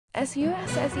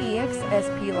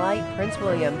SUSSEXSP Light Prince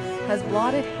William has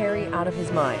blotted Harry out of his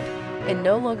mind and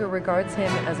no longer regards him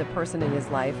as a person in his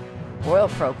life, Royal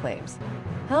proclaims.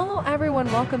 Hello everyone,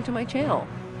 welcome to my channel.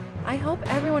 I hope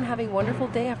everyone having a wonderful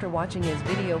day after watching his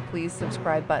video. Please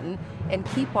subscribe button and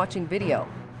keep watching video.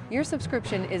 Your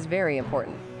subscription is very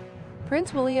important.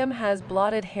 Prince William has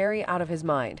blotted Harry out of his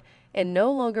mind and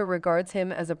no longer regards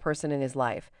him as a person in his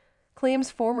life, claims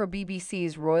former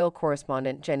BBC's royal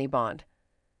correspondent Jenny Bond.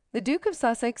 The Duke of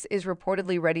Sussex is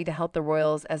reportedly ready to help the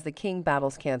royals as the king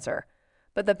battles cancer,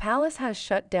 but the palace has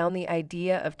shut down the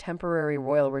idea of temporary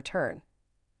royal return.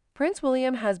 Prince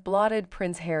William has blotted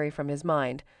Prince Harry from his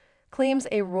mind, claims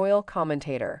a royal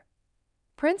commentator.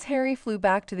 Prince Harry flew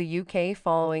back to the UK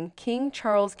following King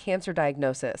Charles' cancer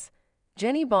diagnosis.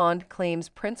 Jenny Bond claims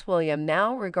Prince William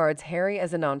now regards Harry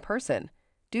as a non-person,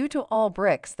 due to all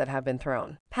bricks that have been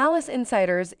thrown. Palace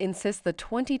insiders insist the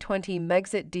 2020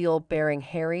 Megxit deal bearing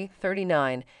Harry,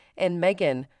 39, and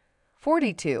Meghan,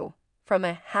 42, from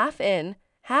a half-in,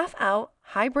 half-out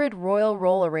hybrid royal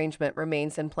role arrangement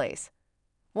remains in place.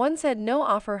 One said no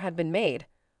offer had been made,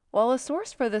 while a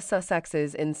source for the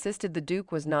Sussexes insisted the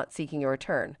Duke was not seeking a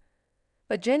return.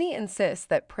 But Jenny insists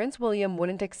that Prince William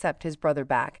wouldn't accept his brother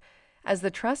back, as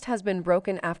the trust has been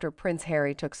broken after Prince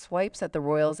Harry took swipes at the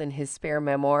royals in his spare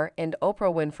memoir and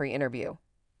Oprah Winfrey interview.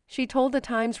 She told the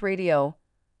Times Radio,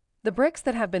 "The bricks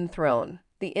that have been thrown,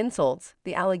 the insults,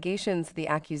 the allegations, the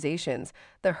accusations,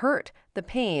 the hurt, the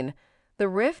pain, the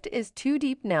rift is too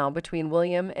deep now between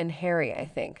William and Harry, I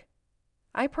think.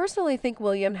 I personally think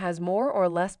William has more or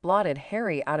less blotted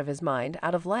Harry out of his mind,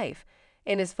 out of life,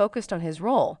 and is focused on his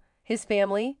role, his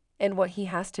family, and what he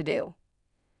has to do.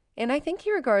 And I think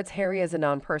he regards Harry as a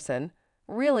non-person,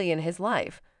 really in his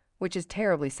life, which is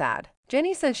terribly sad."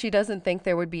 Jenny says she doesn't think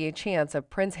there would be a chance of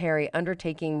Prince Harry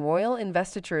undertaking royal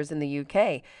investitures in the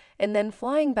UK and then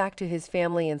flying back to his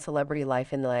family and celebrity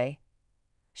life in LA.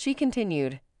 She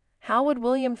continued, "How would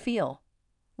William feel?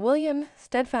 William,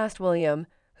 steadfast William,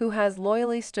 who has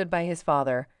loyally stood by his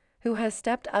father, who has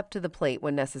stepped up to the plate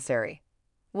when necessary.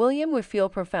 William would feel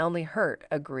profoundly hurt,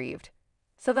 aggrieved.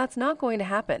 So that's not going to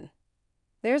happen.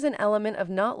 There's an element of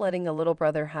not letting a little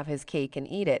brother have his cake and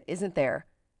eat it, isn't there?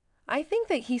 I think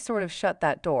that he sort of shut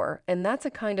that door, and that's a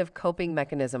kind of coping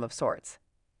mechanism of sorts.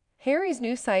 Harry's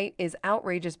new site is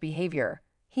outrageous behavior.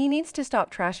 He needs to stop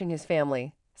trashing his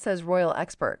family," says royal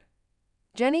expert.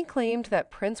 Jenny claimed that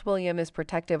Prince William is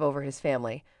protective over his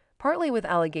family, partly with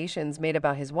allegations made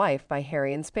about his wife by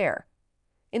Harry and Spare.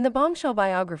 In the bombshell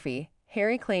biography,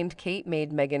 Harry claimed Kate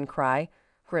made Meghan cry,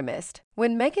 grimaced,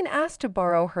 when Meghan asked to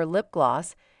borrow her lip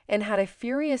gloss and had a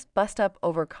furious bust-up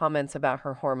over comments about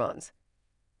her hormones.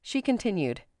 She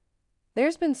continued,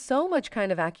 "There's been so much kind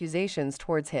of accusations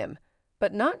towards him,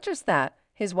 but not just that,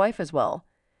 his wife as well,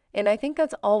 and I think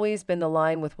that's always been the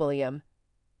line with William.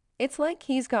 It's like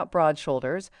he's got broad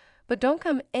shoulders, but don't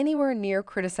come anywhere near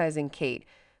criticizing Kate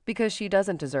because she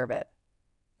doesn't deserve it."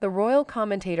 The royal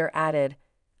commentator added,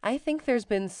 "I think there's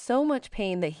been so much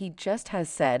pain that he just has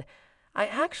said, I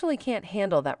actually can't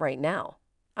handle that right now.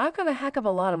 I've got a heck of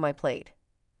a lot on my plate.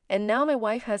 And now my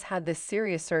wife has had this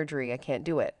serious surgery, I can't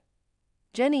do it."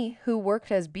 Jenny, who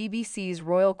worked as BBC's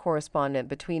royal correspondent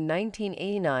between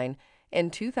 1989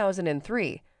 and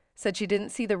 2003, said she didn't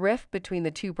see the rift between the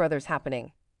two brothers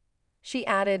happening. She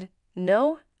added,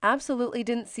 "No, absolutely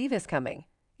didn't see this coming.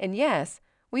 And yes,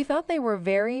 we thought they were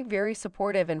very, very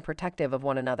supportive and protective of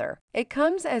one another." It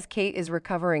comes as Kate is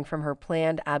recovering from her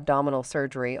planned abdominal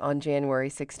surgery on January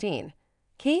 16.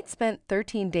 Kate spent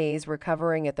 13 days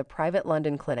recovering at the private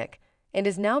London clinic and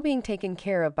is now being taken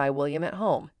care of by William at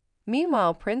home.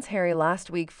 Meanwhile, Prince Harry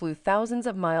last week flew thousands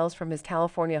of miles from his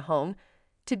California home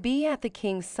to be at the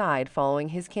king's side following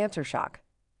his cancer shock.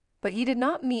 But he did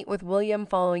not meet with William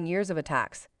following years of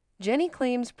attacks. Jenny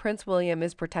claims Prince William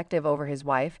is protective over his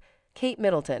wife, Kate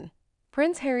Middleton.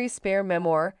 Prince Harry's spare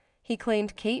memoir, he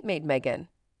claimed Kate made Meghan.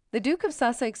 The Duke of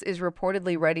Sussex is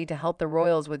reportedly ready to help the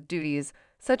royals with duties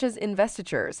such as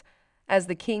investitures as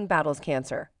the king battles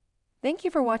cancer. Thank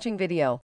you for watching video.